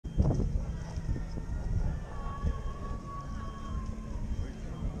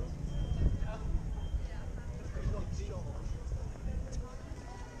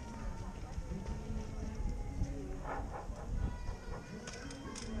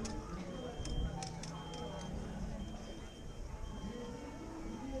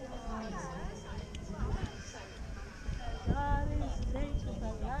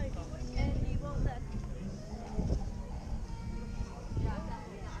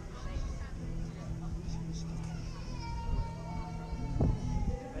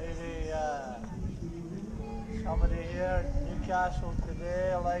Castle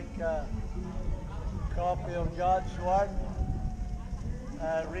today, like a copy of God's Word.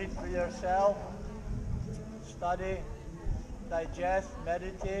 Read for yourself, study, digest,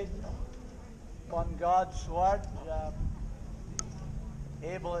 meditate on God's Word.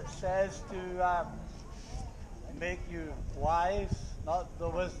 Able, it says, to make you wise, not the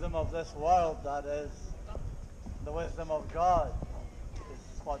wisdom of this world, that is, the wisdom of God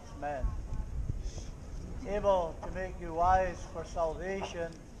is what's meant. Able to make you wise for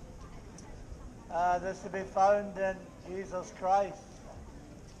salvation. This to be found in Jesus Christ.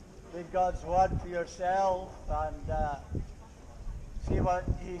 Read God's Word for yourself and see what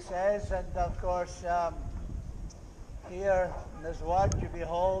He says. And of course, here in His Word you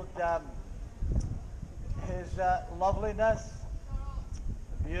behold His loveliness,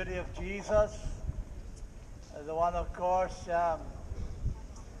 the beauty of Jesus, the one, of course,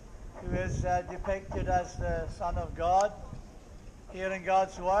 who is depicted as the Son of God here in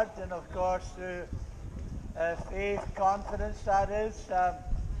God's Word, and of course through faith, confidence, that is,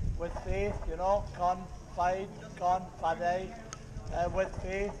 with faith, confide, with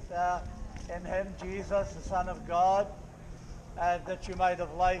faith in Him, Jesus, the Son of God, that you might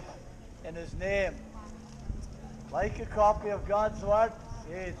have life in His name. Like a copy of God's Word,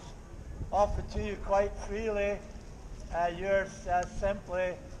 it's offered to you quite freely, yours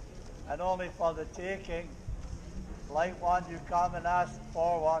simply and only for the taking. Like one, you come and ask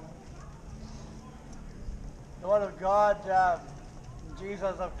for one. The Word of God,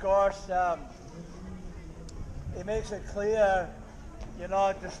 Jesus, of course, He makes it clear,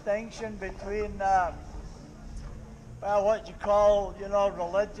 distinction between, what you call,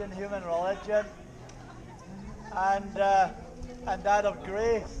 religion, human religion, and that of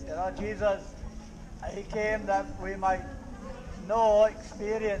grace. Jesus, He came that we might know,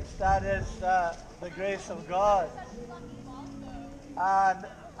 experience, that is, the grace of God. And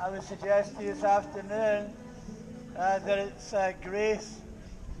I would suggest to you this afternoon that it's grace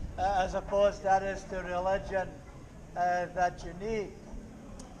as opposed, that is, to religion that you need.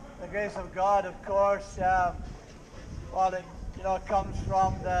 The grace of God, of course, it comes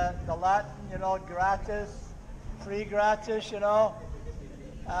from the Latin, gratis, free gratis, you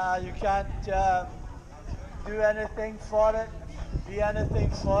can't do anything for it, be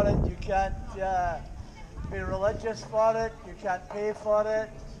anything for it, you can't be religious for it, you can't pay for it.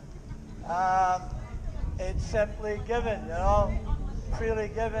 It's simply given, freely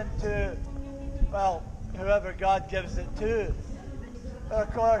given to, whoever God gives it to. But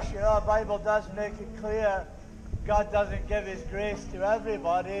of course, the Bible does make it clear God doesn't give His grace to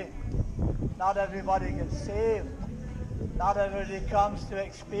everybody. Not everybody gets saved. Not everybody comes to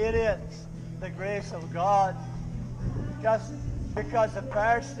experience the grace of God. Just because a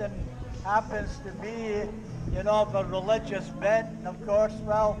person happens to be, of a religious bent, and of course,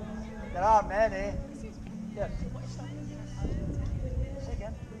 there are many. Yes. Say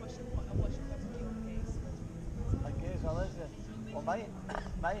again. My gaze,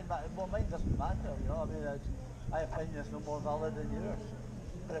 well, mine doesn't matter, my opinion is no more valid than yours.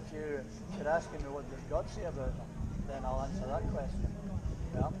 But if you're asking me what does God say about it, then I'll answer that question.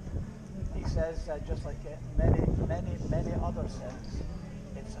 He says, just like many other sins,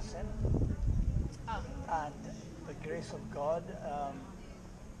 it's a sin. And the grace of God.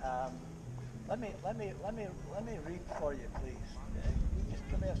 Let me read for you, please. Just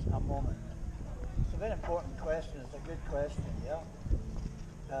give me a moment. It's a very important question. It's a good question.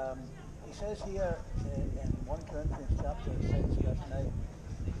 He says here in 1 Corinthians chapter 6, verse 9.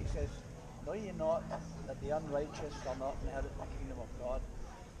 He says, "Know ye not that the unrighteous shall not inherit the kingdom of God?"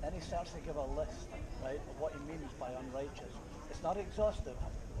 Then he starts to give a list, right, of what he means by unrighteous. It's not exhaustive,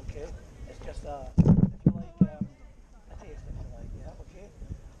 okay? It's just a taste, if you like, okay?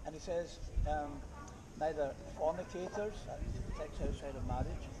 And he says, neither fornicators, sex outside of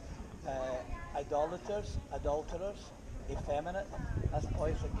marriage, idolaters, adulterers, effeminate, that's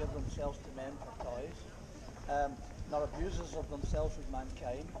boys that give themselves to men for toys, nor abusers of themselves with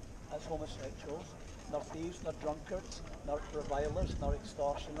mankind, as homosexuals, nor thieves, nor drunkards, nor revilers, nor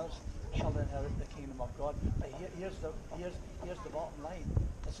extortioners shall inherit the kingdom of God. But here's the bottom line.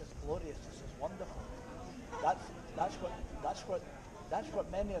 This is glorious. This is wonderful. That's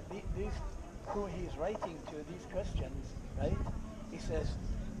what many of these who he's writing to, these Christians, right? He says,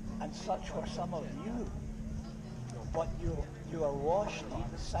 and such were some of you, but you are washed,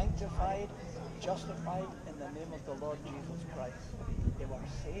 sanctified, justified in the name of the Lord Jesus Christ. They were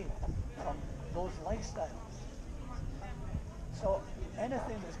saved from those lifestyles. So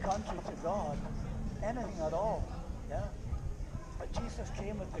anything that's contrary to God, anything at all, But Jesus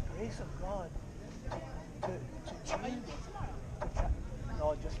came with the grace of God to change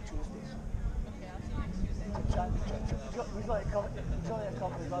No, just Tuesdays. Okay, I'll see you next Tuesday. Would you like a copy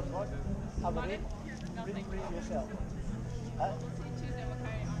of God's Word? Have a read? No, Read thank for you. yourself. Huh? Tuesday we'll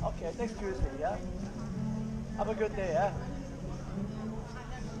carry on. Okay, next Tuesday, yeah? Have a good day, yeah?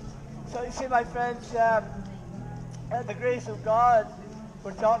 So you see, my friends, the grace of God,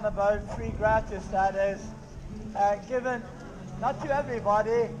 we're talking about free gratis, that is, given not to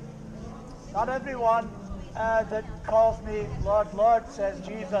everybody, not everyone that calls me Lord, Lord, says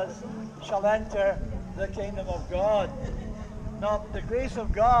Jesus, shall enter the kingdom of God. No, the grace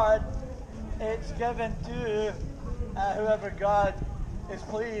of God, it's given to whoever God is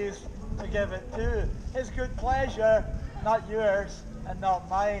pleased to give it to. His good pleasure, not yours and not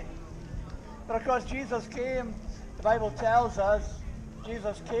mine. But of course, Jesus came, the Bible tells us,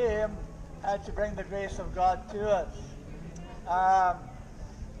 Jesus came to bring the grace of God to us.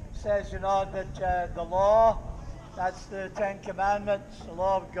 Says, you know, that the law, that's the Ten Commandments, the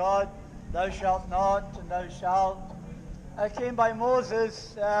law of God, thou shalt not and thou shalt. It came by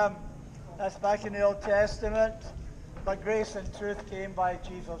Moses, that's back in the Old Testament, but grace and truth came by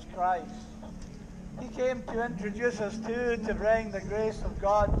Jesus Christ. He came to introduce us to bring the grace of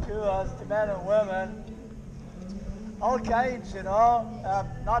God to us, to men and women, all kinds, you know,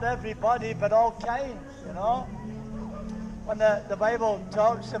 not everybody, but all kinds, you know. When the Bible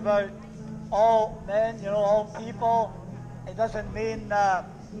talks about all men, you know, all people, it doesn't mean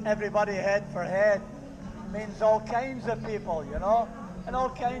everybody head for head. It means all kinds of people, you know, and all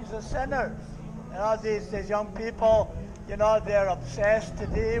kinds of sinners. You know, these young people, you know, they're obsessed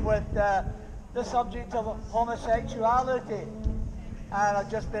today with the subject of homosexuality. And I've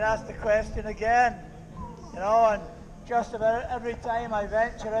just been asked the question again, you know, and just about every time I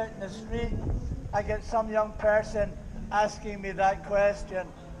venture out in the street, I get some young person asking me that question.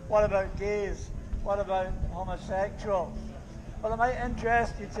 What about gays? What about homosexuals? Well, it might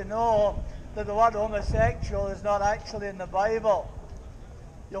interest you to know that the word homosexual is not actually in the Bible.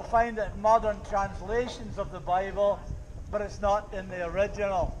 You'll find it in modern translations of the Bible, but it's not in the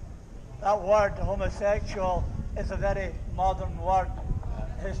original. That word, homosexual, is a very modern word,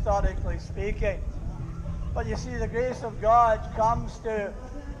 historically speaking. But you see, the grace of God comes to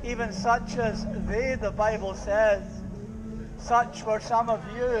even such as they, the Bible says. Such were some of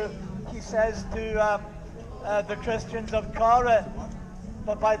you, he says to the Christians of Corinth.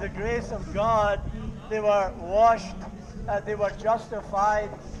 But by the grace of God, they were washed, they were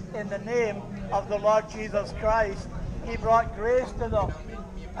justified in the name of the Lord Jesus Christ. He brought grace to them,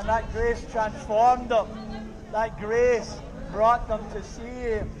 and that grace transformed them. That grace brought them to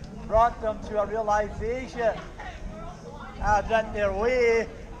see, brought them to a realization that their way,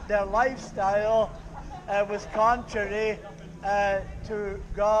 their lifestyle was contrary to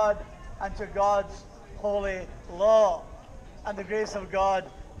God and to God's holy law. And the grace of God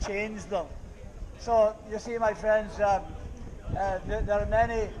changed them. So, you see, my friends, there are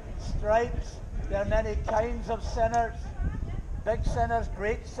many stripes, there are many kinds of sinners, big sinners,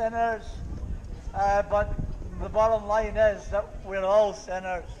 great sinners, but the bottom line is that we're all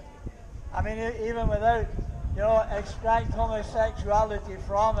sinners. I mean, even without, you know, extract homosexuality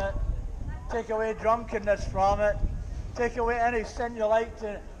from it, take away drunkenness from it, take away any sin you like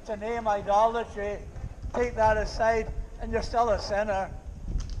to name, idolatry, take that aside, and you're still a sinner.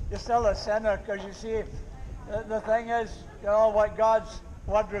 You're still a sinner, because you see, the thing is, you know, what God's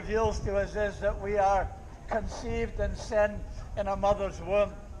word reveals to us is that we are conceived in sin in a mother's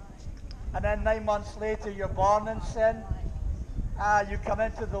womb. And then 9 months later, you're born in sin. You come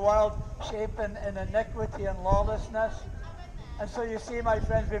into the world shapen in iniquity and lawlessness. And so you see, my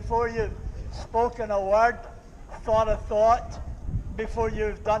friends, before you've spoken a word, thought a thought, before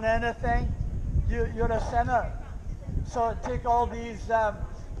you've done anything, you're a sinner. So take all these,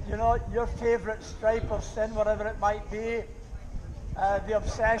 you know, your favorite stripe of sin, whatever it might be, the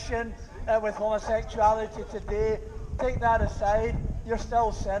obsession with homosexuality today, take that aside. You're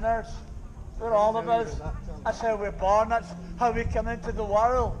still sinners. We're all of us. That's how we're born. That's how we come into the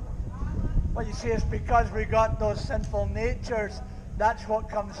world. But you see, it's because we got those sinful natures. That's what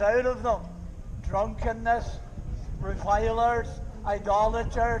comes out of them. Drunkenness, revilers,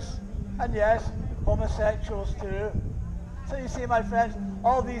 idolaters, and yes, homosexuals too. So you see, my friends,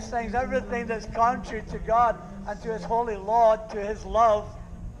 all these things, everything that's contrary to God and to his holy law, to his love,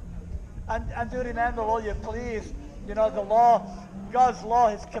 and do remember, will you please, you know, the law, God's law,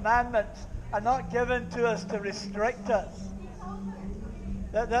 his commandments, are not given to us to restrict us.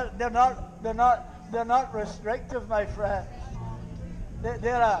 They're not restrictive, my friends.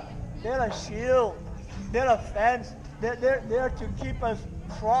 They're a shield. They're a fence. They're to keep us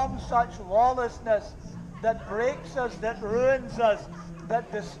from such lawlessness that breaks us, that ruins us,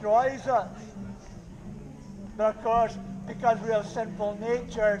 that destroys us. But of course, because we have sinful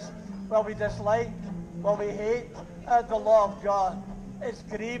natures, well, we dislike, well, we hate the law of God. It's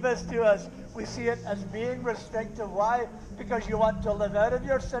grievous to us. We see it as being restrictive. Why? Because you want to live out of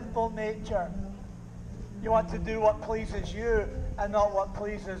your sinful nature. You want to do what pleases you and not what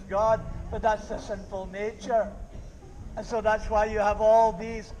pleases God. But that's the sinful nature. And so that's why you have all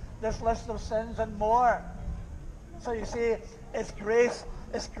this list of sins and more. So you see, it's grace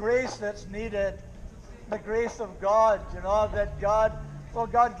that's needed. The grace of God, that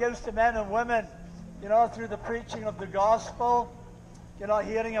God gives to men and women, through the preaching of the gospel,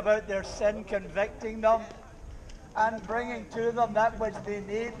 hearing about their sin, convicting them, and bringing to them that which they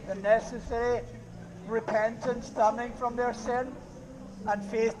need, the necessary repentance turning from their sin, and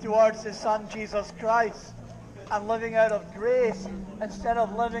faith towards His Son, Jesus Christ, and living out of grace instead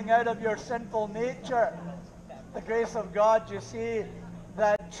of living out of your sinful nature. The grace of God, you see,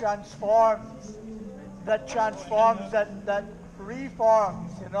 that transforms, that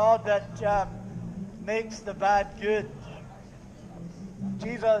reforms, that makes the bad good.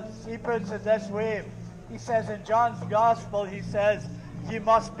 Jesus, He puts it this way. He says in John's Gospel, He says, you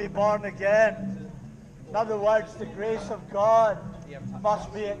must be born again. In other words, the grace of God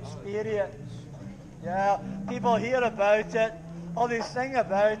must be experienced. Yeah, people hear about it. Oh, they sing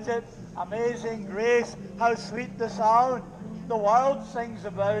about it. Amazing grace, how sweet the sound. The world sings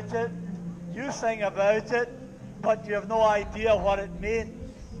about it. You sing about it, but you have no idea what it means.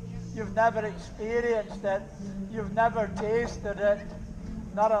 You've never experienced it. You've never tasted it.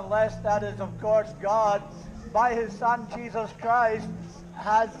 Not unless that is, of course, God, by His Son, Jesus Christ,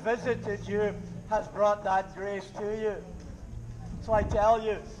 has visited you, has brought that grace to you. So I tell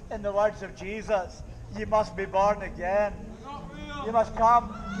you, in the words of Jesus, you must be born again. You must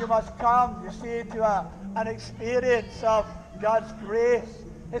come, you see, to an experience of God's grace,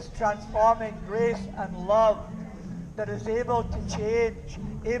 His transforming grace and love that is able to change,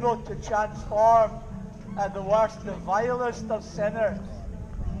 able to transform the worst, the vilest of sinners,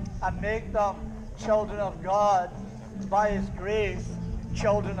 and make them children of God by His grace,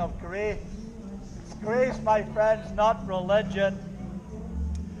 children of grace. It's grace, my friends, not religion.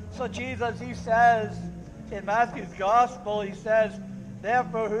 So Jesus, He says, in Matthew's Gospel, He says,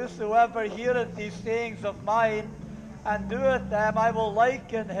 therefore whosoever heareth these sayings of mine, and doeth them, I will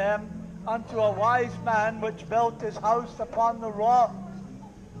liken him unto a wise man which built his house upon the rock.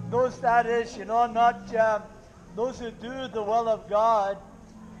 Those, that is, not those who do the will of God,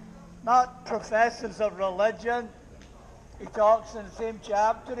 not professors of religion. He talks in the same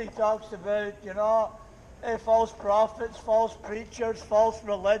chapter, he talks about, false prophets, false preachers, false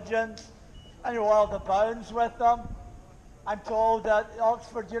religions, and your world abounds with them. I'm told that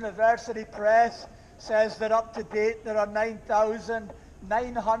Oxford University Press says that up to date there are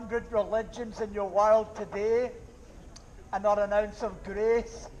 9,900 religions in your world today, and not an ounce of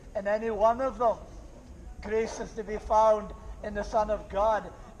grace in any one of them. Grace is to be found in the Son of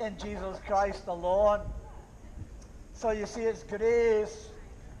God, in Jesus Christ alone. So you see, it's grace,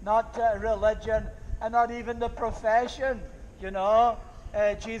 not religion, and not even the profession.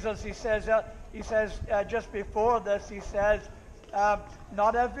 Jesus, he says just before this, he says,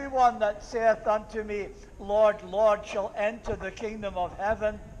 not everyone that saith unto me, Lord, Lord, shall enter the kingdom of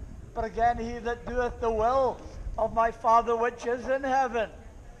heaven, but again he that doeth the will of my Father which is in heaven.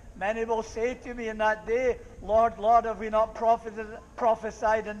 Many will say to me in that day, Lord, Lord, have we not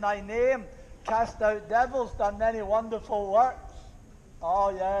prophesied in thy name, cast out devils, done many wonderful works? Oh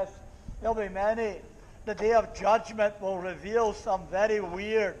yes, there'll be many. The day of judgment will reveal some very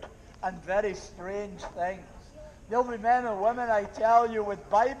weird and very strange things. There'll be men and women, I tell you, with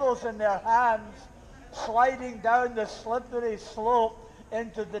Bibles in their hands, sliding down the slippery slope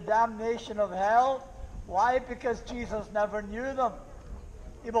into the damnation of hell. Why? Because Jesus never knew them.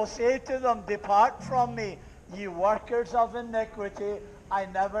 He will say to them, depart from me, ye workers of iniquity, I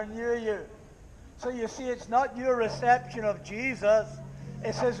never knew you. So you see, it's not your reception of Jesus,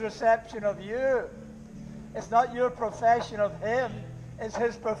 it's His reception of you. It's not your profession of Him, it's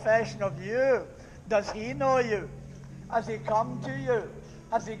His profession of you. Does He know you? Has He come to you?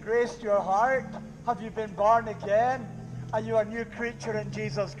 Has He graced your heart? Have you been born again? Are you a new creature in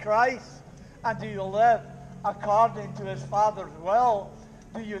Jesus Christ? And do you live according to His Father's will?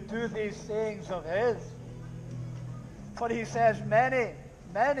 Do you do these things of His? For He says many,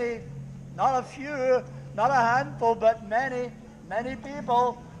 not a few, not a handful, but many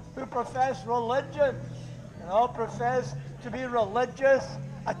people who profess religion, profess to be religious,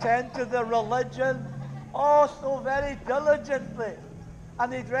 attend to their religion, so very diligently,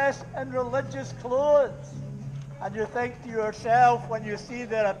 and they dress in religious clothes. And you think to yourself when you see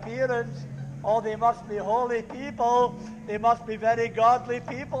their appearance, oh, they must be holy people. They must be very godly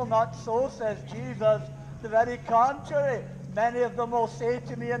people. Not so, says Jesus. The very contrary. Many of them will say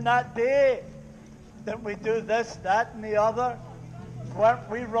to me in that day, didn't we do this, that, and the other? Weren't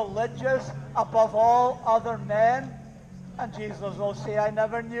we religious above all other men? And Jesus will say, I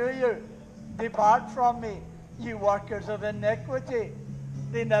never knew you. Depart from me, you workers of iniquity.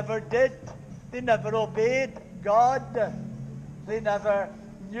 They never did. They never obeyed God. They never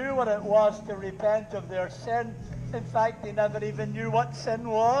knew what it was to repent of their sin. In fact, they never even knew what sin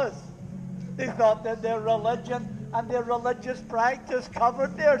was. They thought that their religion and their religious practice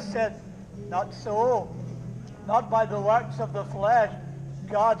covered their sin. Not so. Not by the works of the flesh.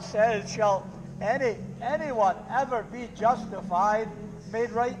 God says, shall anyone ever be justified,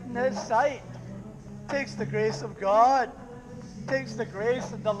 made right in his sight. Takes the grace of God. Takes the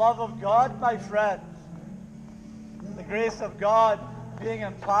grace and the love of God, my friends. The grace of God being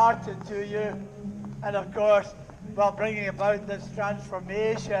imparted to you. And of course, while bringing about this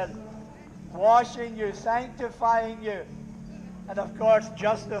transformation, washing you, sanctifying you, and of course,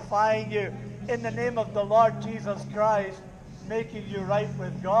 justifying you in the name of the Lord Jesus Christ, making you right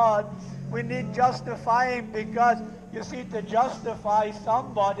with God. We need justifying because, you see, to justify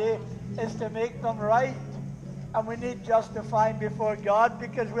somebody is to make them right. And we need justifying before God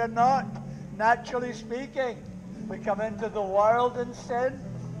because we're not, naturally speaking. We come into the world in sin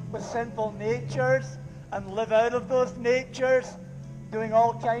with sinful natures and live out of those natures, doing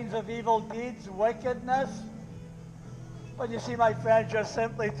all kinds of evil deeds, wickedness. But you see, my friends, just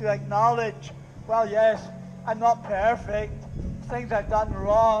simply to acknowledge, well, yes, I'm not perfect. Things I've done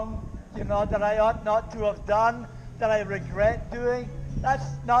wrong, that I ought not to have done, that I regret doing. That's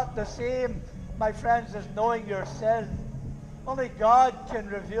not the same, my friends, as knowing your sin. Only God can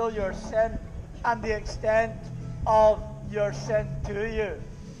reveal your sin and the extent of your sin to you.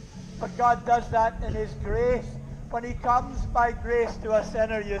 But God does that in his grace. When he comes by grace to a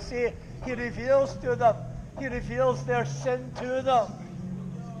sinner, you see, he reveals to them, he reveals their sin to them.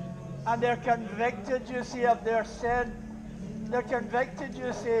 And they're convicted, you see, of their sin. They're convicted,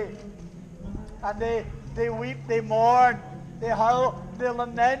 you see. And they weep, they mourn, they howl, they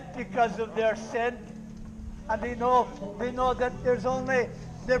lament because of their sin. And they know that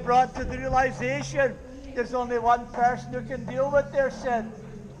they're brought to the realization there's only one person who can deal with their sin.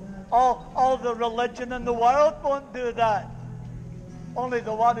 All the religion in the world won't do that. Only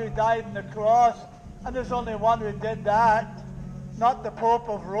the one who died on the cross. And there's only one who did that. Not the Pope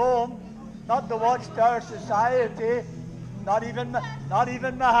of Rome, not the Watchtower Society, not even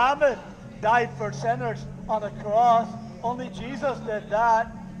Muhammad died for sinners on a cross. Only Jesus did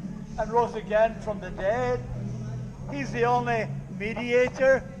that and rose again from the dead. He's the only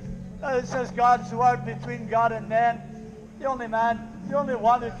mediator. It says God's word between God and men. The only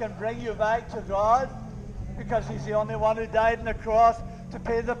one who can bring you back to God, because he's the only one who died on the cross to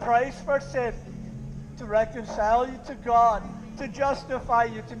pay the price for sin, to reconcile you to God, to justify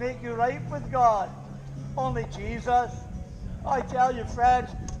you, to make you right with God. Only Jesus. I tell you, friends,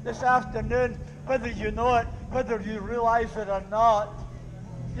 this afternoon, whether you know it, whether you realize it or not,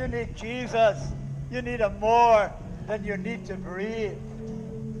 you need Jesus. You need him more than you need to breathe.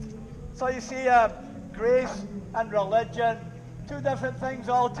 So you see, grace and religion, two different things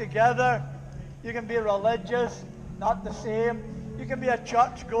altogether. You can be religious, not the same. You can be a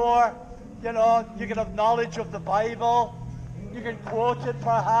churchgoer, you can have knowledge of the Bible. You can quote it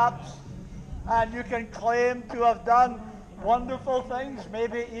perhaps, and you can claim to have done wonderful things,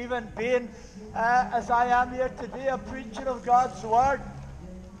 maybe even being, as I am here today, a preacher of God's word,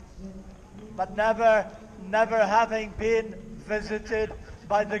 but never having been visited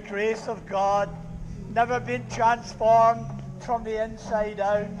by the grace of God, never been transformed from the inside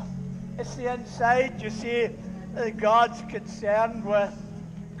out. It's the inside, you see, that God's concerned with.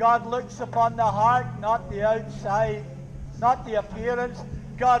 God looks upon the heart, not the outside, not the appearance.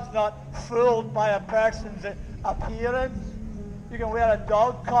 God's not fooled by a person's appearance. You can wear a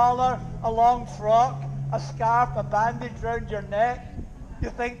dog collar, a long frock, a scarf, a bandage round your neck. You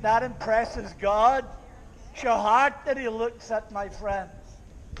think that impresses God? It's your heart that he looks at, my friends.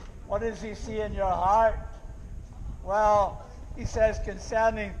 What does he see in your heart? Well, he says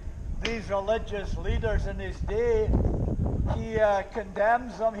concerning these religious leaders in his day, he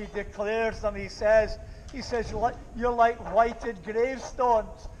condemns them, he declares them, he says, you're like whited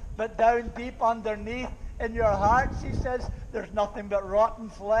gravestones, but down deep underneath in your hearts, he says, there's nothing but rotten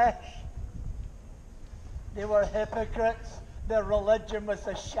flesh. They were hypocrites. Their religion was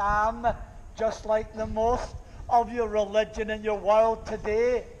a sham, just like the most of your religion in your world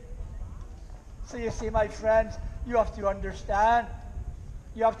today. So you see, my friends, You have to understand.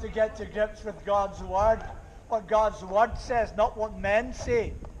 You have to get to grips with God's word. What God's word says, not what men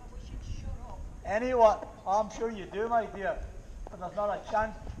say. Anyone. Oh, I'm sure you do, my dear. But there's not a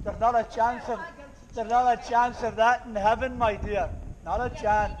chance. There's not a chance of that in heaven, my dear. Not a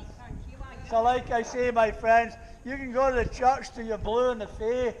chance. So like I say, my friends, you can go to the church till you're blue in the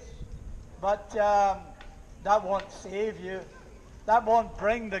face, but that won't save you. That won't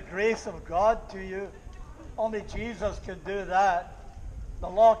bring the grace of God to you. Only Jesus can do that. The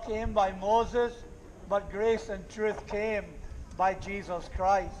law came by Moses, but grace and truth came by Jesus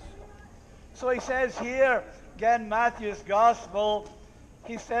Christ. So he says here, again, Matthew's Gospel,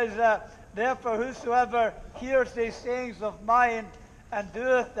 he says, therefore whosoever hears these sayings of mine and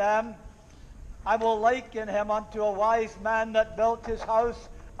doeth them, I will liken him unto a wise man that built his house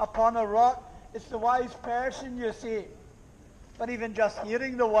upon a rock. It's the wise person, you see. But even just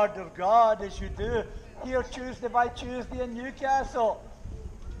hearing the word of God, as you do here Tuesday by Tuesday in Newcastle,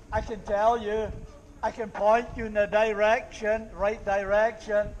 I can tell you, I can point you in the direction, right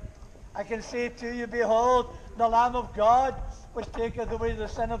direction. I can say to you, behold, the Lamb of God, which taketh away the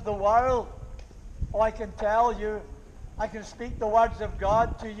sin of the world. Oh, I can tell you, I can speak the words of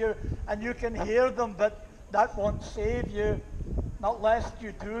God to you, and you can hear them, but that won't save you, not lest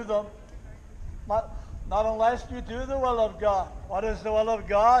you do them. Not unless you do the will of God. What is the will of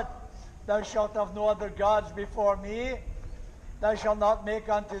God? Thou shalt have no other gods before me. Thou shalt not make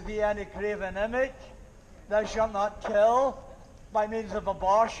unto thee any graven image. Thou shalt not kill by means of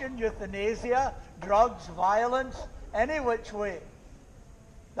abortion, euthanasia, drugs, violence, any which way.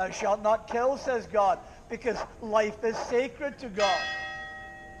 Thou shalt not kill, says God, because life is sacred to God.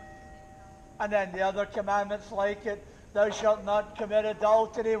 And then the other commandments like it, thou shalt not commit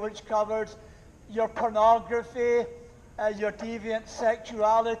adultery, which covers your pornography, your deviant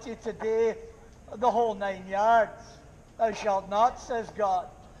sexuality today, the whole 9 yards. Thou shalt not, says God.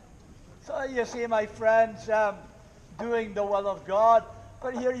 So you see, my friends, doing the will of God,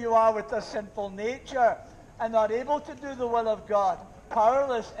 but here you are with a sinful nature and not able to do the will of God,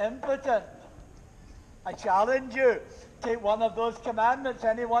 powerless, impotent. I challenge you, take one of those commandments,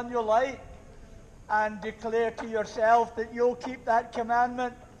 any one you like, and declare to yourself that you'll keep that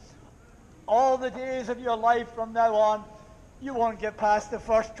commandment all the days of your life from now on. You won't get past the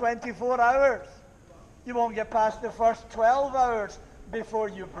first 24 hours. You won't get past the first 12 hours before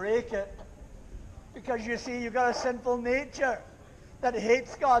you break it. Because you see, you've got a sinful nature that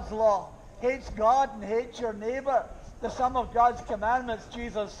hates God's law, hates God and hates your neighbor. The sum of God's commandments,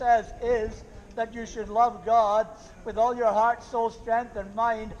 Jesus says, is that you should love God with all your heart, soul, strength, and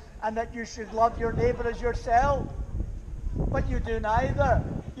mind, and that you should love your neighbor as yourself. But you do neither.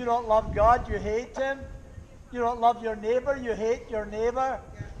 You don't love God, you hate him. You don't love your neighbor, you hate your neighbor.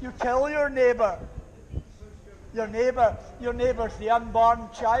 You kill your neighbor. Your neighbor's the unborn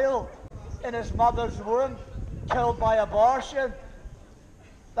child in his mother's womb, killed by abortion.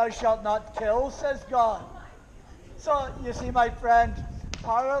 Thou shalt not kill, says God. So, you see, my friend,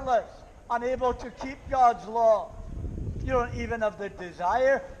 powerless, unable to keep God's law. You don't even have the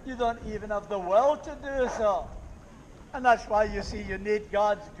desire, you don't even have the will to do so. And that's why you see you need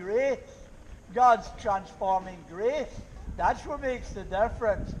God's grace, God's transforming grace. That's what makes the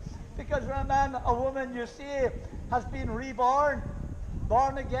difference. Because when a man, a woman, you see, has been reborn,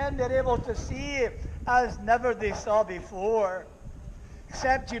 born again, they're able to see as never they saw before.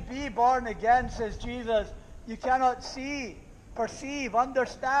 Except you be born again, says Jesus, you cannot see, perceive,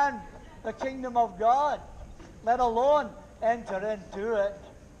 understand the kingdom of God, let alone enter into it.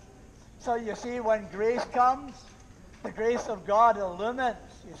 So you see, when grace comes, the grace of God illumines,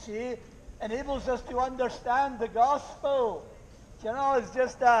 you see, enables us to understand the gospel. You know, it's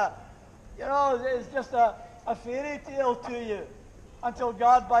just a fairy tale to you until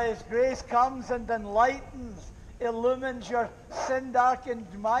God by his grace comes and enlightens, illumines your sin-darkened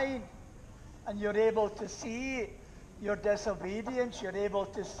mind, and you're able to see your disobedience, you're able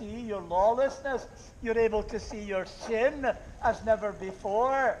to see your lawlessness, you're able to see your sin as never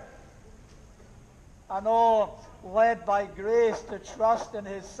before. And oh, led by grace to trust in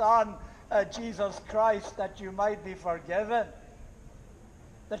his Son, Jesus Christ, that you might be forgiven,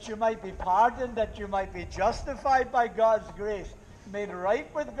 that you might be pardoned, that you might be justified by God's grace, made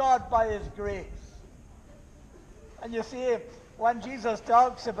right with God by his grace. And you see, when Jesus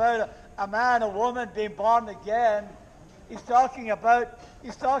talks about a man, a woman being born again, he's talking about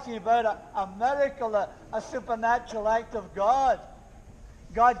a miracle, a supernatural act of God.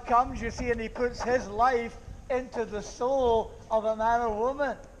 God comes, you see, and he puts his life into the soul of a man or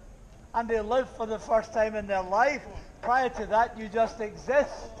woman. And they live for the first time in their life. Prior to that, you just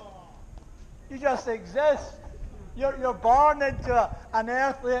exist. You just exist. You're born into an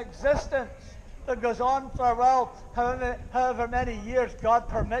earthly existence that goes on for, well, however many years God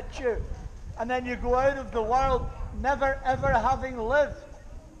permits you. And then you go out of the world never ever having lived.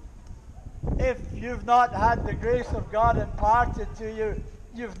 If you've not had the grace of God imparted to you,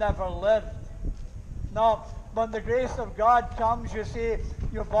 you've never lived. No, when the grace of God comes, you see,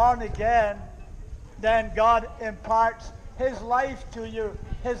 you're born again, then God imparts his life to you,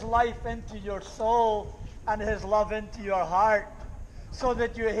 his life into your soul, and his love into your heart, so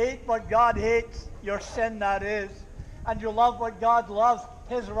that you hate what God hates, your sin that is, and you love what God loves,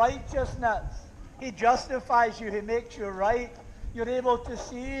 his righteousness. He justifies you, he makes you right. You're able to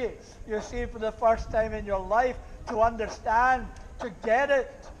see, you see for the first time in your life, to understand, to get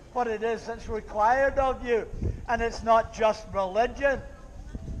it, what it is that's required of you. And it's not just religion.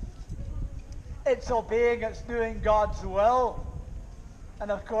 It's obeying, it's doing God's will.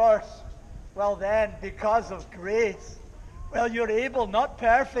 And of course, well then, because of grace, well, you're able, not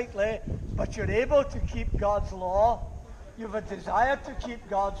perfectly, but you're able to keep God's law. You have a desire to keep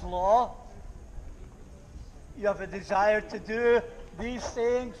God's law. You have a desire to do these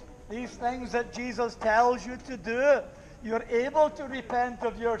things that Jesus tells you to do. You're able to repent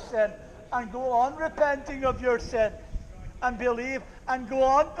of your sin and go on repenting of your sin and believe and go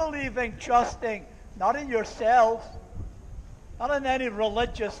on believing, trusting, not in yourself, not in any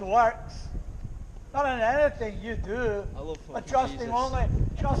religious works, not in anything you do, but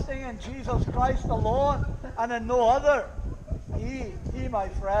trusting in Jesus Christ alone and in no other. He, my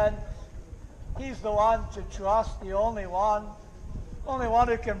friend, he's the one to trust, the only one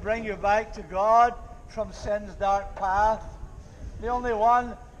who can bring you back to God from sin's dark path, the only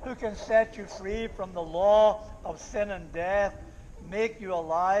one who can set you free from the law of sin and death, make you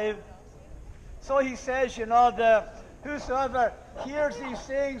alive. So he says, whosoever hears these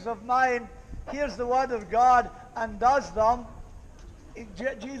sayings of mine, hears the word of God and does them.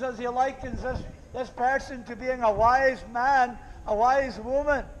 Jesus, he likens this person to being a wise man, a wise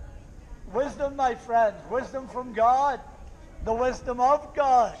woman. Wisdom, my friends, wisdom from God, the wisdom of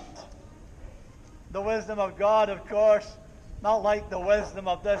God. The wisdom of God, of course, not like the wisdom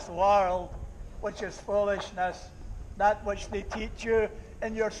of this world, which is foolishness, that which they teach you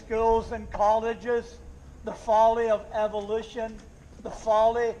in your schools and colleges, the folly of evolution, the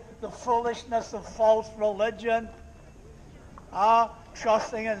foolishness of false religion,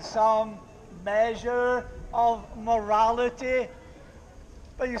 trusting in some measure of morality.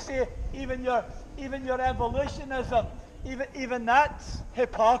 But you see, even your evolutionism, even that's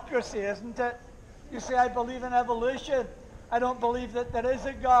hypocrisy, isn't it? You say, I believe in evolution. I don't believe that there is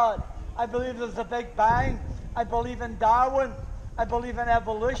a God. I believe there's a Big Bang. I believe in Darwin. I believe in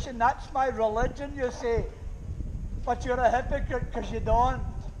evolution. That's my religion, you see. But you're a hypocrite because you don't.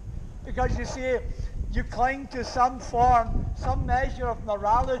 Because you see, you cling to some form, some measure of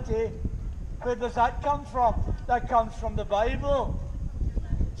morality. Where does that come from? That comes from the Bible.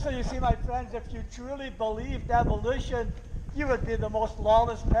 So you see, my friends, if you truly believed evolution, you would be the most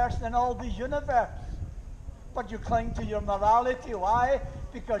lawless person in all the universe. But you cling to your morality. Why?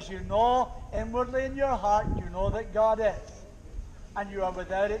 Because you know inwardly in your heart, you know that God is. And you are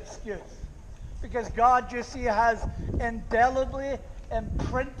without excuse. Because God, you see, has indelibly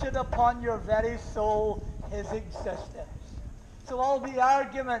imprinted upon your very soul his existence. So all the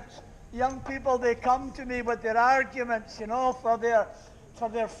arguments, young people, they come to me with their arguments, for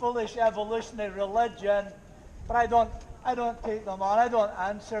their foolish evolutionary religion. But I don't take them on. I don't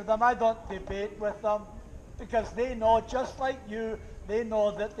answer them. I don't debate with them. Because they know, just like you, they know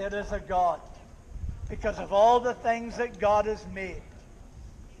that there is a God. Because of all the things that God has made.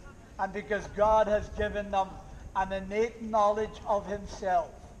 And because God has given them an innate knowledge of himself.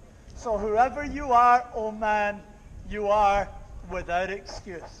 So whoever you are, oh man, you are without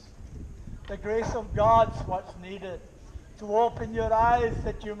excuse. The grace of God's what's needed. To open your eyes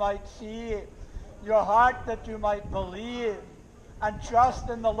that you might see, your heart that you might believe, and trust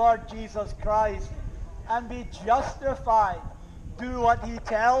in the Lord Jesus Christ, and be justified. Do what he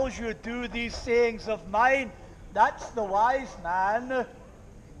tells you. Do these sayings of mine. That's the wise man.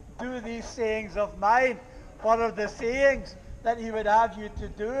 Do these sayings of mine. What are the sayings that he would have you to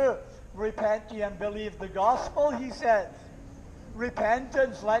do? Repent ye and believe the gospel, he says.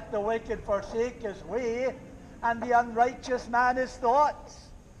 Repentance, let the wicked forsake his way, and the unrighteous man his thoughts.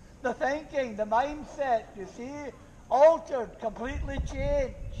 The thinking, the mindset, you see, altered, completely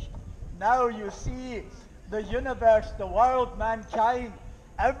changed. Now you see the universe, the world, mankind,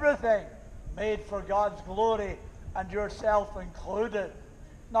 everything made for God's glory and yourself included,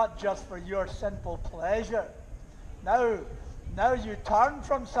 not just for your sinful pleasure. Now you turn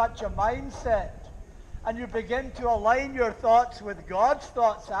from such a mindset and you begin to align your thoughts with God's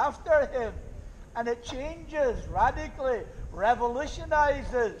thoughts after him. And it changes radically,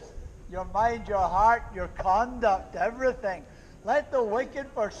 revolutionizes your mind, your heart, your conduct, everything. Let the wicked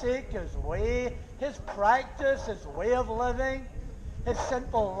forsake his way, his practice, his way of living, his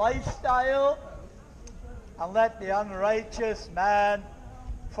sinful lifestyle, and let the unrighteous man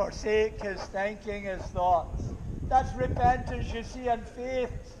forsake his thinking, his thoughts. That's repentance, you see, and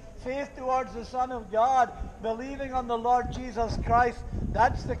faith. Faith towards the Son of God, believing on the Lord Jesus Christ.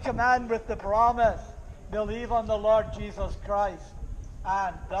 That's the command with the promise. Believe on the Lord Jesus Christ,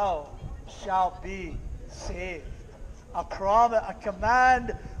 and thou shalt be saved. A promise, a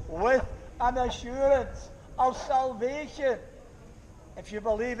command with an assurance of salvation. If you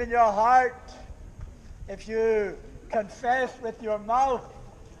believe in your heart, if you confess with your mouth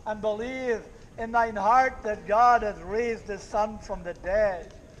and believe in thine heart that God hath raised his Son from the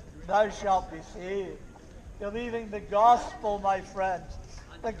dead, thou shalt be saved. Believing the gospel, my friends,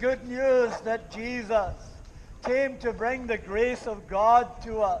 the good news that Jesus came to bring the grace of God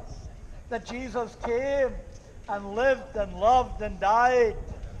to us, that Jesus came and lived and loved and died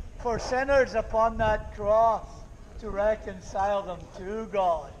for sinners upon that cross to reconcile them to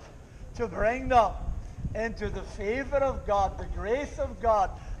God, to bring them into the favor of God, the grace of God,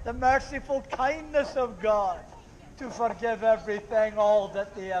 the merciful kindness of God, to forgive everything, all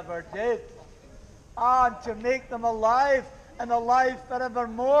that they ever did, and to make them alive and alive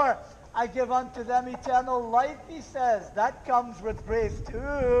forevermore. I give unto them eternal life, he says. That comes with grace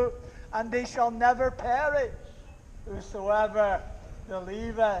too, and they shall never perish. Whosoever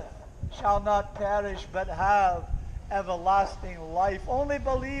believeth shall not perish, but have everlasting life. Only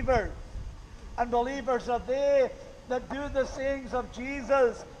believers, and believers are they that do the sayings of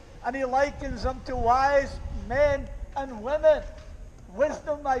Jesus, and he likens them to wise men and women.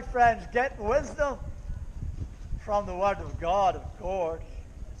 Wisdom, my friends, get wisdom from the Word of God, of course.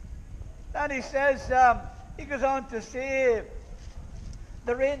 Then he says, he goes on to say,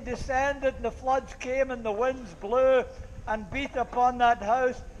 the rain descended, and the floods came, and the winds blew and beat upon that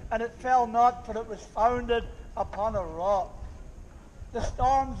house, and it fell not, for it was founded upon a rock. The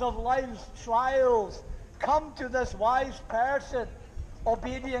storms of life's trials come to this wise person,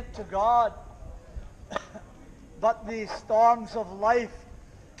 obedient to God. But the storms of life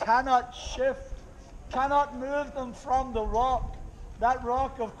cannot shift, cannot move them from the rock. That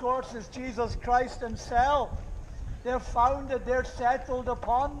rock, of course, is Jesus Christ himself. They're founded, they're settled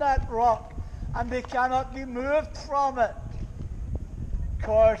upon that rock, and they cannot be moved from it. Of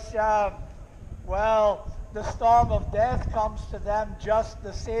course, the storm of death comes to them just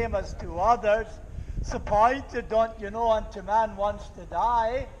the same as to others. It's appointed, don't you know, unto man wants to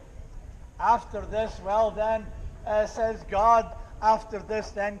die. After this, says God, after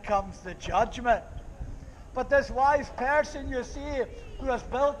this then comes the judgment. But this wise person, you see, who has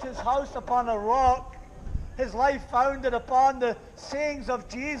built his house upon a rock, his life founded upon the sayings of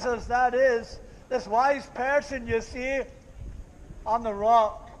Jesus, that is, this wise person, you see, on the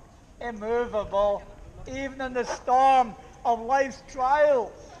rock, immovable, even in the storm of life's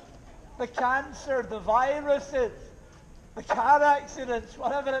trials, the cancer, the viruses, the car accidents,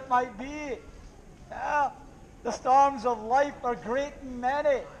 whatever it might be. Yeah, the storms of life are great and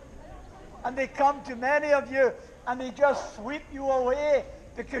many, and they come to many of you, and they just sweep you away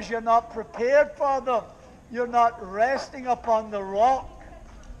because you're not prepared for them. You're not resting upon the rock,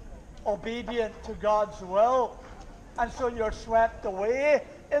 obedient to God's will. And so you're swept away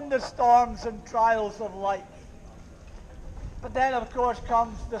in the storms and trials of life. But then, of course,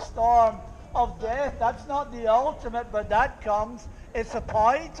 comes the storm of death. That's not the ultimate, but that comes. It's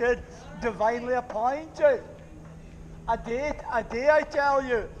appointed, divinely appointed. A day, I tell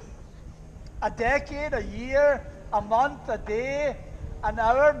you. A decade, a year, a month, a day, an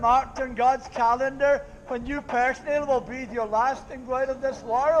hour marked in God's calendar when you personally will breathe your last and go out of this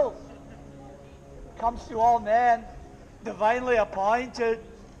world. Comes to all men, divinely appointed.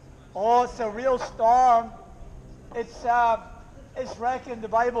 Oh, it's a real storm. It's reckoned, the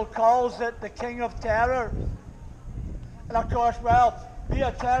Bible calls it the King of Terrors. And of course, be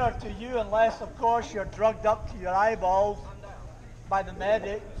a terror to you unless, of course, you're drugged up to your eyeballs by the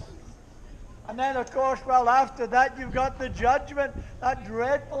medics. And then, of course, after that, you've got the judgment, that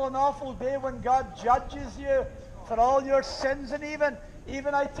dreadful and awful day when God judges you for all your sins. And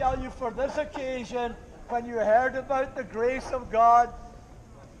even I tell you, for this occasion, when you heard about the grace of God,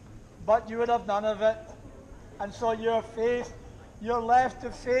 but you would have none of it. And so you're left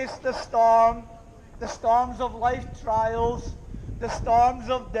to face the storm, the storms of life trials, the storms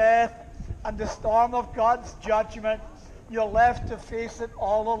of death, and the storm of God's judgment. You're left to face it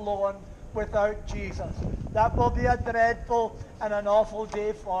all alone, without Jesus. That will be a dreadful and an awful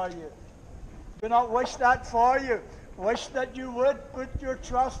day for you. Do not wish that for you. Wish that you would put your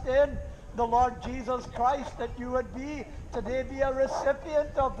trust in the Lord Jesus Christ, that you would today be a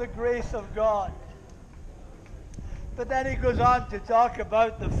recipient of the grace of God. But then he goes on to talk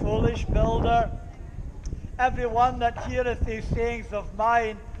about the foolish builder. Everyone that heareth these sayings of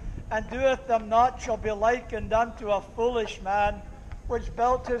mine and doeth them not shall be likened unto a foolish man, which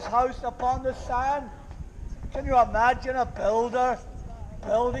built his house upon the sand. Can you imagine a builder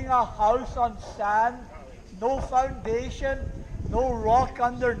building a house on sand? No foundation, no rock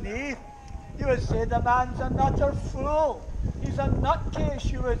underneath. You would say the man's an utter fool. He's a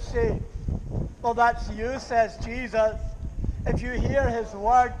nutcase, you would say. Well, that's you, says Jesus. If you hear his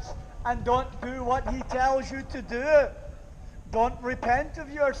words and don't do what he tells you to do, don't repent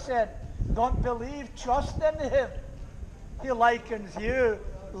of your sin, don't believe, trust in him, he likens you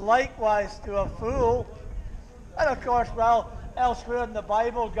likewise to a fool. And of course, well, elsewhere in the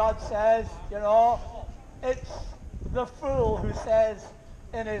Bible, God says, it's the fool who says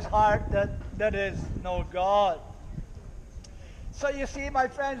in his heart that there is no God. So you see, my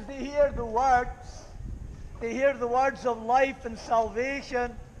friends, they hear the words. They hear the words of life and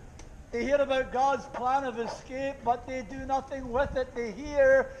salvation. They hear about God's plan of escape, but they do nothing with it. They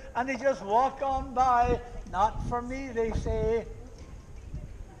hear and they just walk on by. Not for me, they say.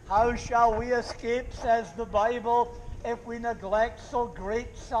 How shall we escape, says the Bible, if we neglect so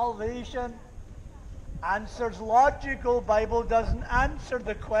great salvation? Answer's logical. Bible doesn't answer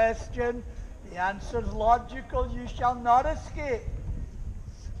the question. The answer's logical. You shall not escape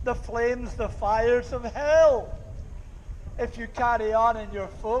the flames, the fires of hell, if you carry on in your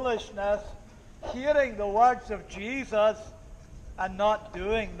foolishness, hearing the words of Jesus and not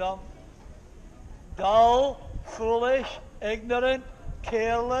doing them. Dull, foolish, ignorant,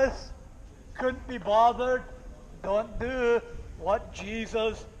 careless, couldn't be bothered. Don't do what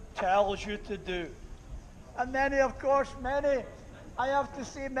Jesus tells you to do. And many, of course, I have to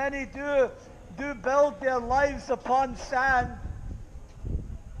say many do build their lives upon sand.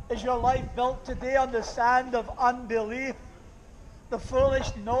 Is your life built today on the sand of unbelief? The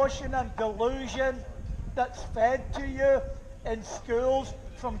foolish notion and delusion that's fed to you in schools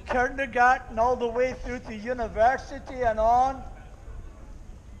from kindergarten all the way through to university and on?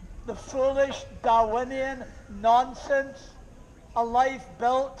 The foolish Darwinian nonsense, a life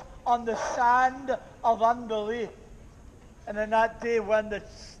built on the sand of unbelief. And in that day when the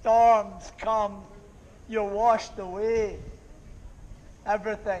storms come, you're washed away.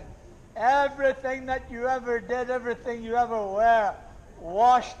 Everything that you ever did, everything you ever were,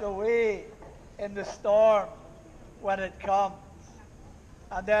 washed away in the storm when it comes.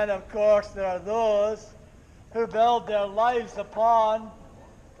 And then, of course, there are those who build their lives upon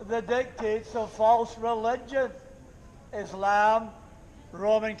the dictates of false religion. Islam,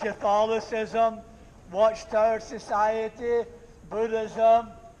 Roman Catholicism, Watchtower Society, Buddhism.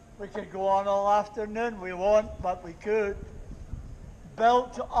 We could go on all afternoon. We won't, but we could.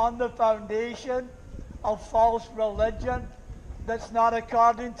 Built on the foundation of false religion that's not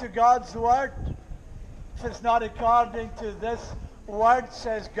according to God's word. If it's not according to this word,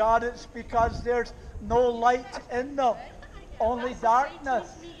 says God, it's because there's no light in them. Only darkness.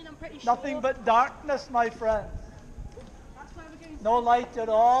 Nothing but darkness, my friends. No light at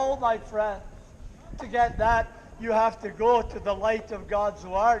all, my friends. To get that, you have to go to the light of God's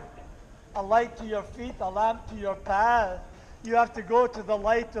word. A light to your feet, a lamp to your path. You have to go to the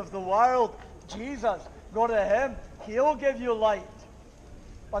light of the world, Jesus. Go to him. He'll give you light.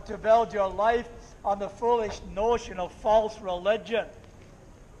 But to build your life on the foolish notion of false religion.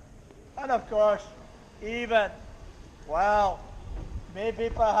 And of course, even, maybe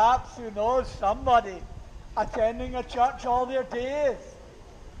perhaps, who knows, somebody attending a church all their days,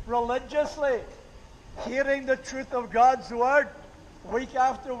 religiously, hearing the truth of God's word, week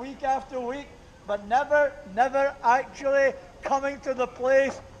after week after week, but never actually coming to the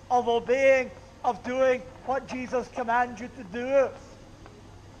place of obeying, of doing what Jesus commands you to do.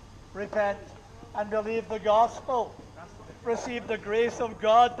 Repent and believe the gospel. Receive the grace of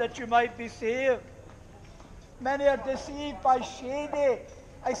God that you might be saved. Many are deceived by shady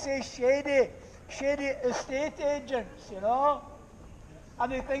estate agents,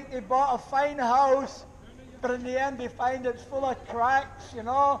 and they think they bought a fine house, but in the end they find it's full of cracks,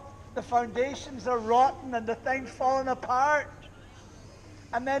 The foundations are rotten and the thing's falling apart.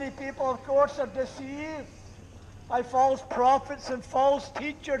 And many people, of course, are deceived by false prophets and false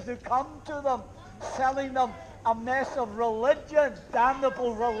teachers who come to them, selling them a mess of religion,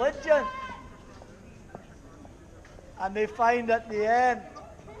 damnable religion. And they find at the end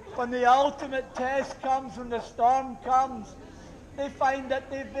When the ultimate test comes, when the storm comes, they find that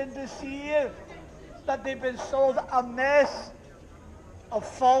they've been deceived, that they've been sold a mess of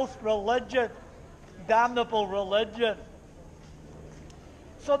false religion, damnable religion.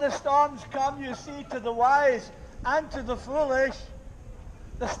 So the storms come, you see, to the wise and to the foolish.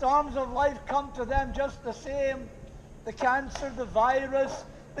 The storms of life come to them just the same. The cancer, the virus,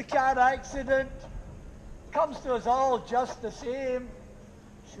 the car accident comes to us all just the same.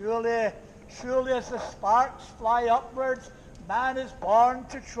 Surely as the sparks fly upwards, man is born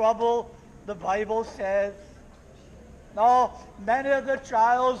to trouble, the Bible says. No, many of the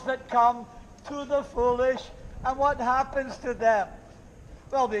trials that come to the foolish, and what happens to them?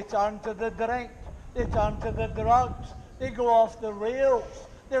 Well, they turn to the drink, they turn to the drugs, they go off the rails,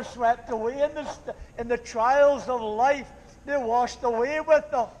 they're swept away in the trials of life, they're washed away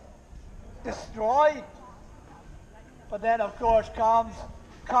with them, destroyed. But then, of course, comes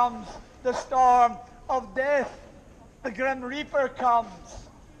the storm of death. The grim reaper comes,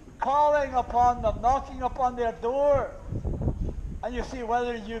 calling upon them, knocking upon their door. And you see,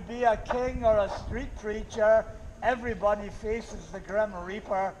 whether you be a king or a street preacher, everybody faces the grim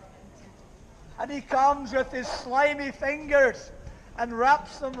reaper. And he comes with his slimy fingers and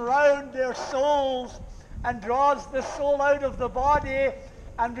wraps them round their souls and draws the soul out of the body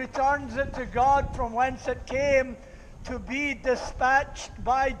and returns it to God from whence it came, to be dispatched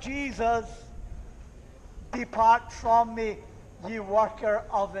by Jesus. Depart from me, ye worker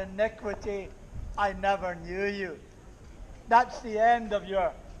of iniquity. I never knew you. That's the end of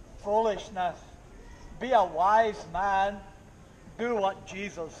your foolishness. Be a wise man. Do what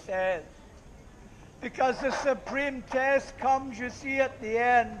Jesus says. Because the supreme test comes, you see, at the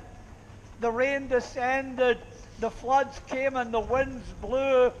end. The rain descended, the floods came, and the winds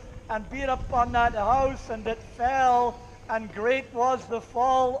blew and beat upon that house, and it fell, and great was the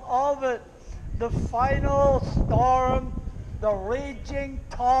fall of it. The final storm, the raging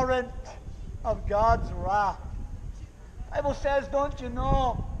torrent of God's wrath. The Bible says, don't you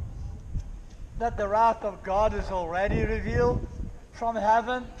know that the wrath of God is already revealed from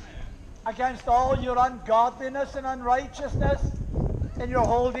heaven against all your ungodliness and unrighteousness, and you're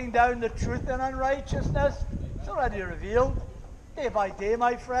holding down the truth in unrighteousness? It's already revealed. Day by day,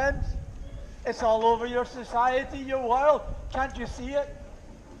 my friends. It's all over your society, your world. Can't you see it?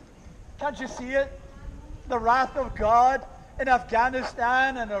 Can't you see it? The wrath of God in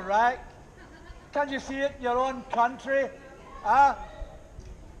Afghanistan and Iraq. Can't you see it in your own country?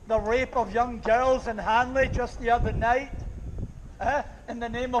 The rape of young girls in Hanley just the other night. In the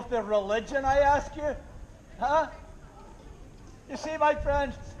name of their religion, I ask you. You see, my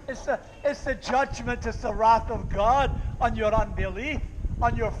friends, it's the judgment, it's the wrath of God on your unbelief,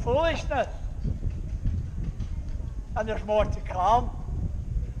 on your foolishness. And there's more to come.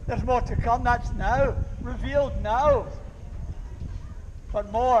 There's more to come. That's now, revealed now.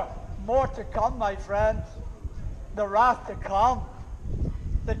 But more to come, my friends. The wrath to come.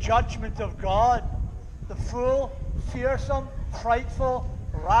 The judgment of God. The full, fearsome, frightful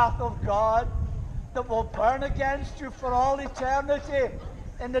wrath of God that will burn against you for all eternity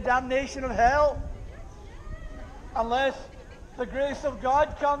in the damnation of hell. Unless the grace of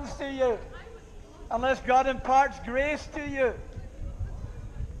God comes to you. Unless God imparts grace to you.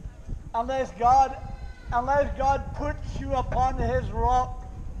 Unless God puts you upon his rock,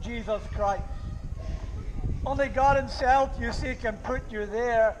 Jesus Christ. Only God himself, you see, can put you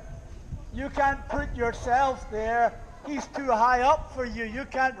there. You can't put yourself there. He's too high up for you. You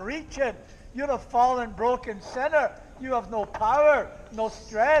can't reach him. You're a fallen, broken sinner. You have no power, no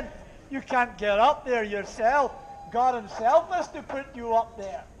strength. You can't get up there yourself. God himself has to put you up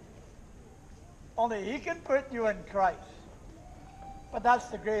there. Only he can put you in Christ. But that's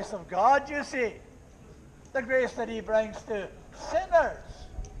the grace of God, you see. The grace that he brings to sinners,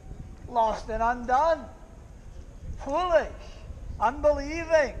 lost and undone, foolish,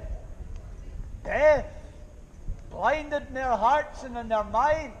 unbelieving, deaf, blinded in their hearts and in their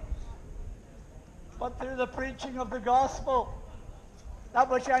minds. But through the preaching of the gospel, that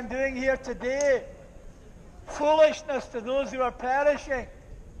which I'm doing here today, foolishness to those who are perishing,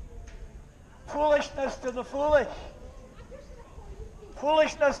 foolishness to the foolish,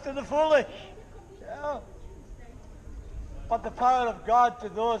 foolishness to the foolish. Yeah. But the power of God to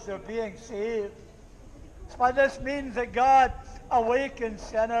those who are being saved. It's by this means that God awakens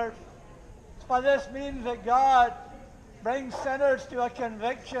sinners. It's by this means that God brings sinners to a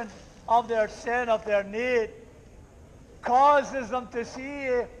conviction of their sin, of their need, causes them to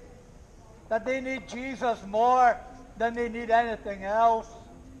see that they need Jesus more than they need anything else,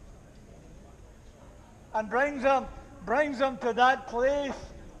 and brings them to that place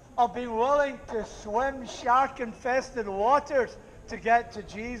of being willing to swim shark-infested waters to get to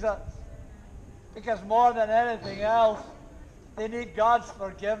Jesus. Because more than anything else, they need God's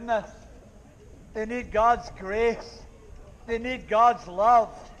forgiveness. They need God's grace. They need God's love.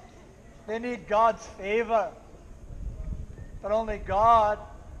 They need God's favor. But only God,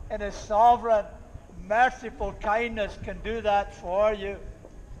 in His sovereign, merciful kindness, can do that for you.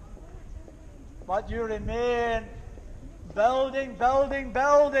 But you remain building, building,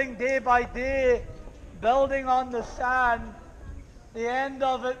 building day by day, building on the sand. The end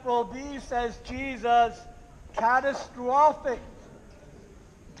of it will be, says Jesus, catastrophic,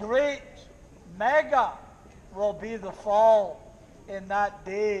 great, mega will be the fall in that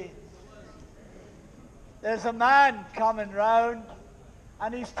day. There's a man coming round,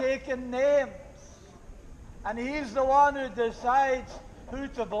 and he's taking names, and he's the one who decides who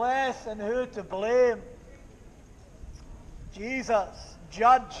to bless and who to blame. Jesus,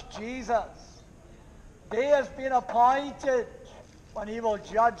 Judge Jesus. Day has been appointed when He will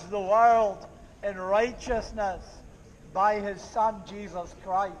judge the world in righteousness by His Son, Jesus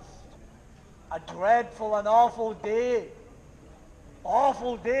Christ. A dreadful and awful day.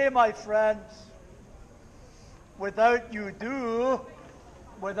 Awful day, my friends. Without you do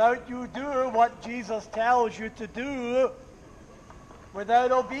what Jesus tells you to do,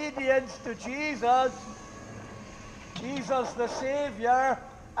 without obedience to Jesus, Jesus the Savior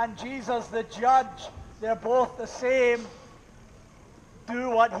and Jesus the Judge, they're both the same.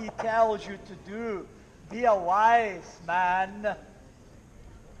 Do what He tells you to do. Be a wise man.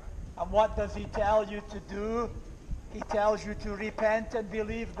 And what does He tell you to do? He tells you to repent and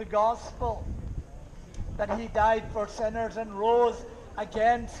believe the gospel. That He died for sinners and rose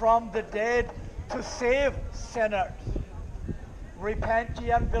again from the dead to save sinners. Repent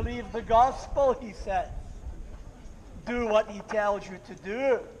ye and believe the gospel, He says. Do what He tells you to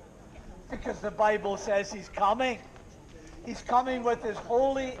do. Because the Bible says He's coming. He's coming with His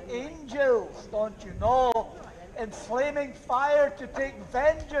holy angels, don't you know, in flaming fire to take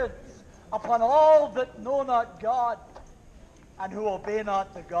vengeance upon all that know not God and who obey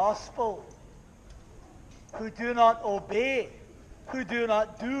not the gospel, who do not obey, who do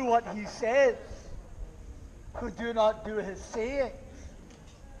not do what He says, who do not do His sayings.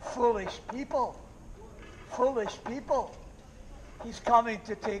 Foolish people. Foolish people. He's coming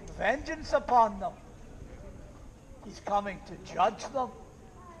to take vengeance upon them. He's coming to judge them.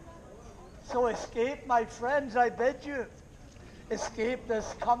 So escape, my friends, I bid you. Escape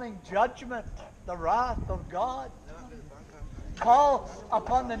this coming judgment, the wrath of God. Call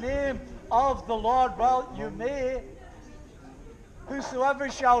upon the name of the Lord. Well, you may. Whosoever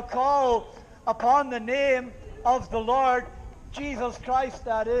shall call upon the name of the Lord, Jesus Christ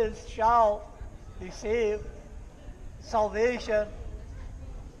that is, shall be saved. Salvation.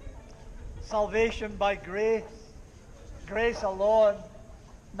 Salvation by grace. Grace alone,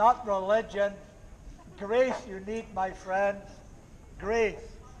 not religion. Grace you need, my friends. Grace.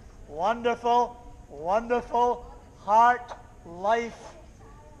 Wonderful, wonderful heart, life,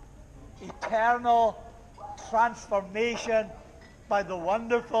 eternal transformation by the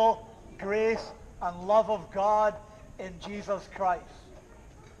wonderful grace and love of God in Jesus Christ.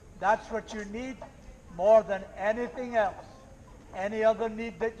 That's what you need more than anything else. Any other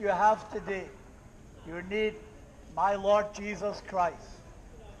need that you have today. You need my Lord Jesus Christ.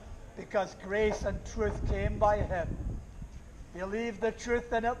 Because grace and truth came by Him. Believe the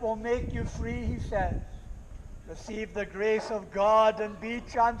truth and it will make you free, He says. Receive the grace of God and be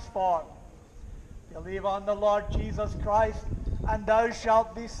transformed. Believe on the Lord Jesus Christ and thou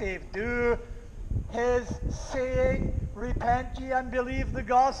shalt be saved. Do His saying, repent ye and believe the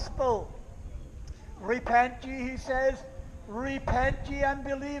gospel. Repent ye, He says, repent ye and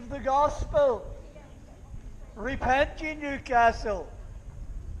believe the gospel. Repent ye, Newcastle,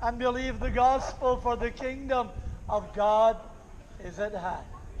 and believe the gospel, for the kingdom of God is at hand.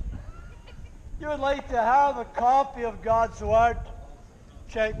 You would like to have a copy of God's Word?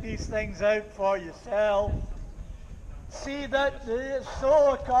 Check these things out for yourself. See that it is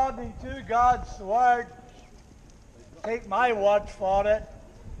so according to God's Word. Take my word for it.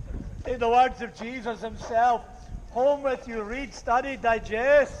 Take the words of Jesus Himself home with you. Read, study,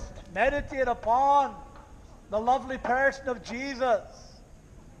 digest, meditate upon the lovely person of Jesus.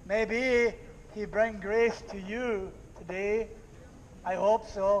 Maybe He bring grace to you today. I hope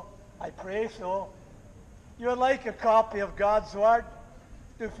so. I pray so. You would like a copy of God's Word?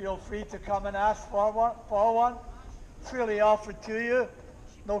 Do feel free to come and ask for one. It's really offered to you.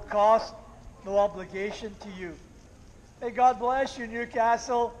 No cost, no obligation to you. May God bless you,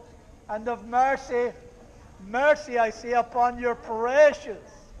 Newcastle, and of mercy, mercy I say upon your precious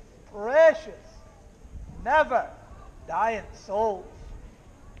precious, never dying souls.